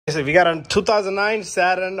So we got a 2009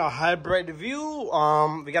 Saturn, a hybrid view.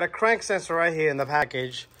 We got a crank sensor right here in the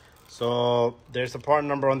package. So there's the part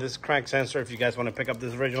number on this crank sensor if you guys want to pick up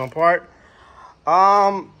this original part.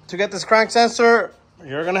 To get this crank sensor,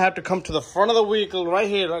 you're gonna have to come to the front of the vehicle right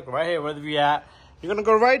here, like right here, where we at. You're gonna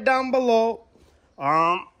go right down below.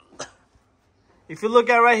 If you look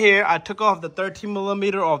at right here, I took off the 13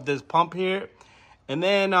 millimeter of this pump here, and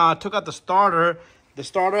then took out the starter. The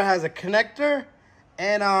starter has a connector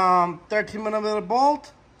and 13 millimeter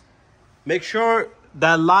bolt. Make sure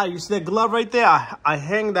that you see that glove right there? I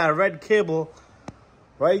hang that red cable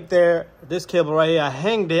right there. This cable right here, I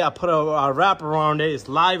hanged it. I put a wrap around it. It's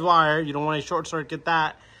live wire. You don't want to short circuit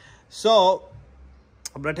that. So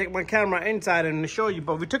I'm gonna take my camera inside and show you.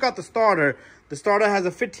 But we took out the starter. The starter has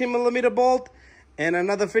a 15 millimeter bolt and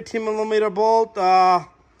another 15 millimeter bolt.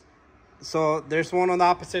 So there's one on the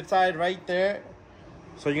opposite side right there.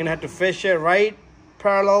 So you're gonna have to fish it right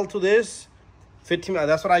parallel to this 15.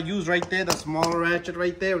 That's what I use right there, the smaller ratchet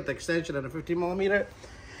right there with the extension of the 15 millimeter,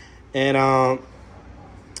 and a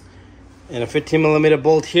 15 millimeter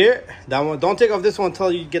bolt here. That one, don't take off this one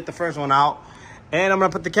until you get the first one out. And I'm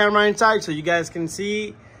gonna put the camera inside so you guys can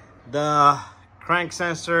see the crank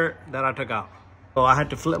sensor that I took out. So I had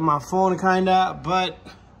to flip my phone kinda, but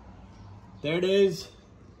there it is.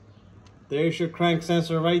 There's your crank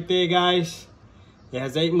sensor right there, guys. It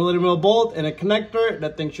has 8 millimeter bolt and a connector.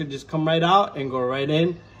 That thing should just come right out and go right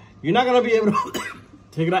in. You're not gonna be able to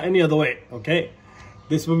take it out any other way, okay?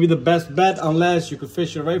 This would be the best bet unless you could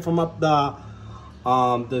fish it right from up the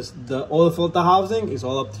oil filter housing. It's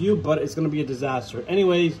all up to you, but it's gonna be a disaster.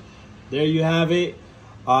 Anyways, there you have it.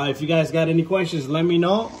 If you guys got any questions, let me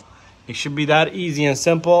know. It should be that easy and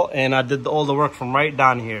simple, and I did all the work from right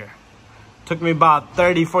down here. Took me about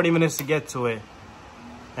 30-40 minutes to get to it,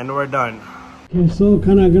 and we're done. Okay, so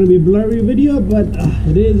kind of gonna be a blurry video, but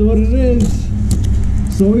it is what it is.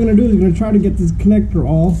 So what we're gonna do is we're gonna try to get this connector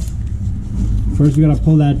off. First, we gotta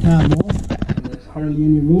pull that tab off. There's hardly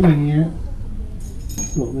any room in here.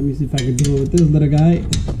 So let me see if I can do it with this little guy.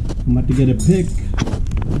 I'm about to get a pick.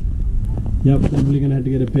 Yep, definitely gonna have to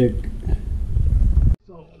get a pick.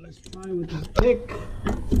 So let's try with this pick.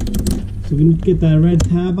 So we need to get that red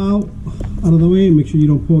tab out of the way and make sure you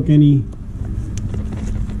don't poke any.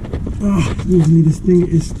 Usually this thing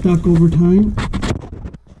is stuck over time.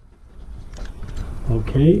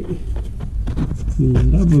 Okay, clean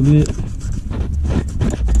it up a bit.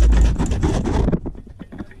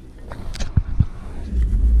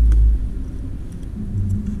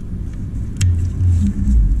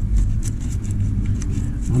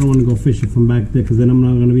 I don't want to go fishing from back there because then I'm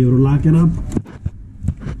not going to be able to lock it up.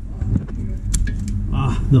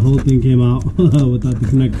 The whole thing came out without the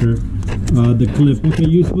connector. The clip. Okay,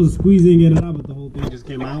 you're supposed to squeeze it and get it out, but the whole thing just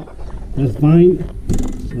came out. That's fine.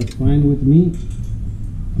 That's fine with me.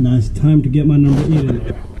 Now it's time to get my number 8 in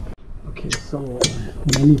there. Okay, so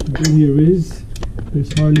what I need to do here is,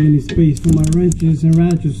 there's hardly any space for my wrenches and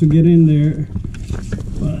ratchets to get in there.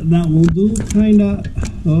 But that will do, kinda.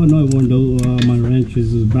 Oh no, it won't do. My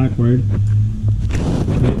wrenches is backward.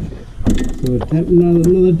 Okay. So attempt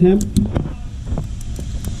another attempt.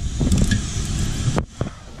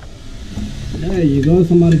 There you go,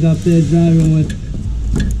 somebody's out there driving with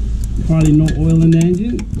probably no oil in the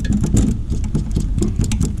engine.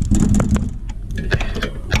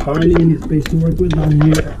 Hardly any space to work with down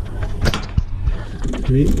here.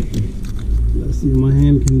 Okay, let's see if my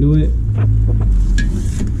hand can do it.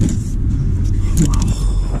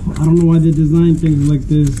 Wow, I don't know why they design things like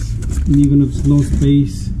this, even if it's no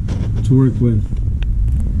space to work with.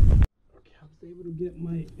 Okay, I was able to get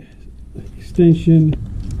my extension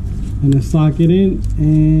and a socket in,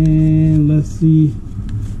 and let's see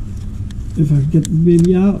if I can get the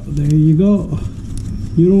baby out. There you go.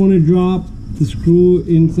 You don't want to drop the screw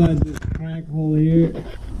inside this crank hole here.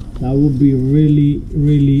 That would be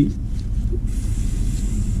really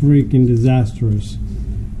freaking disastrous.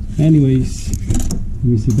 Anyways, let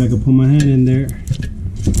me see if I can put my hand in there.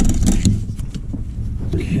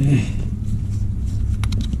 Okay,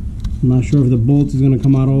 I'm not sure if the bolt is going to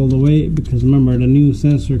come out all the way, because remember, the new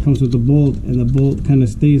sensor comes with the bolt and the bolt kind of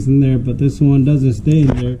stays in there, but this one doesn't stay in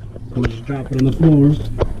there. I'll just drop it on the floor,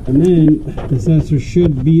 and then the sensor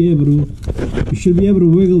should be able to, you should be able to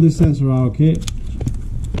wiggle this sensor out. Okay,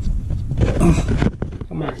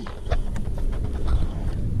 come on,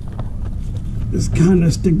 it's kind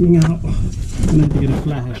of sticking out. I'm gonna have to get a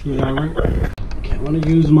flathead screwdriver. Okay, I want to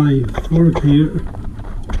use my fork here.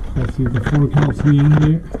 Let's see if the fork helps me out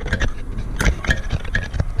here.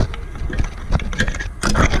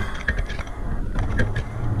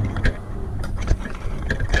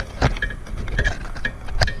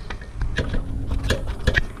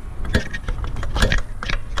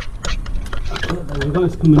 go,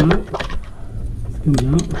 it's coming out. It's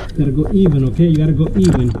coming out. Gotta go even, okay? You gotta go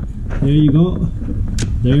even. There you go.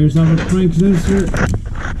 There's our crank sensor.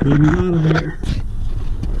 Baby's out of there.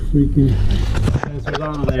 Freaking sensor's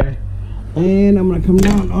out of there. And I'm gonna come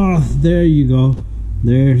down. Oh, there you go.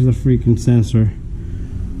 There's the freaking sensor.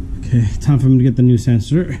 Okay, time for me to get the new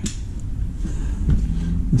sensor.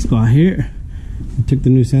 Let's go out here. I took the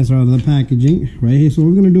new sensor out of the packaging right here. So what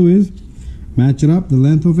we're gonna do is match it up. The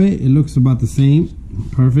length of it looks about the same.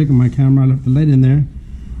 Perfect. On my camera I left the light in there,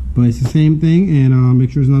 but it's the same thing. And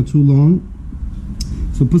make sure it's not too long.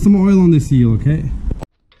 So put some oil on the seal, okay?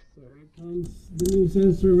 So here comes the new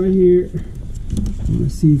sensor right here. I'm gonna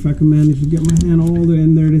see if I can manage to get my hand all the way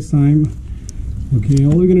in there this time. Okay,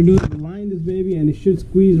 all we're gonna do is line this baby and it should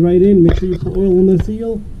squeeze right in. Make sure you put oil on the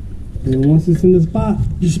seal. And once it's in the spot,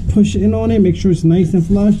 just push in on it. Make sure it's nice and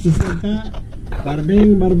flush, just like that. Bada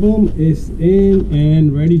bing, bada boom. It's in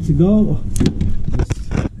and ready to go.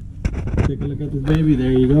 Just take a look at this baby.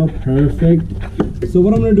 There you go. Perfect. So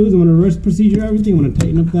what I'm gonna do is I'm gonna reverse procedure everything. I'm gonna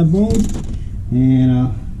tighten up that bolt,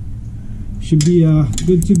 and should be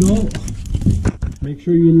good to go. Make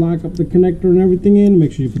sure you lock up the connector and everything in.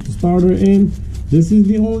 Make sure you put the starter in. This is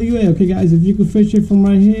the only way. Okay guys, if you could fish it from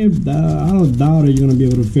right here, I don't doubt it you're gonna be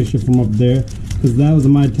able to fish it from up there, because that was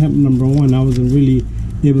my attempt number one. I wasn't really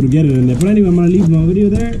able to get it in there. But anyway, I'm gonna leave my video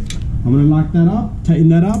there. I'm gonna lock that up, tighten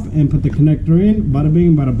that up, and put the connector in. Bada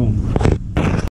bing, bada boom.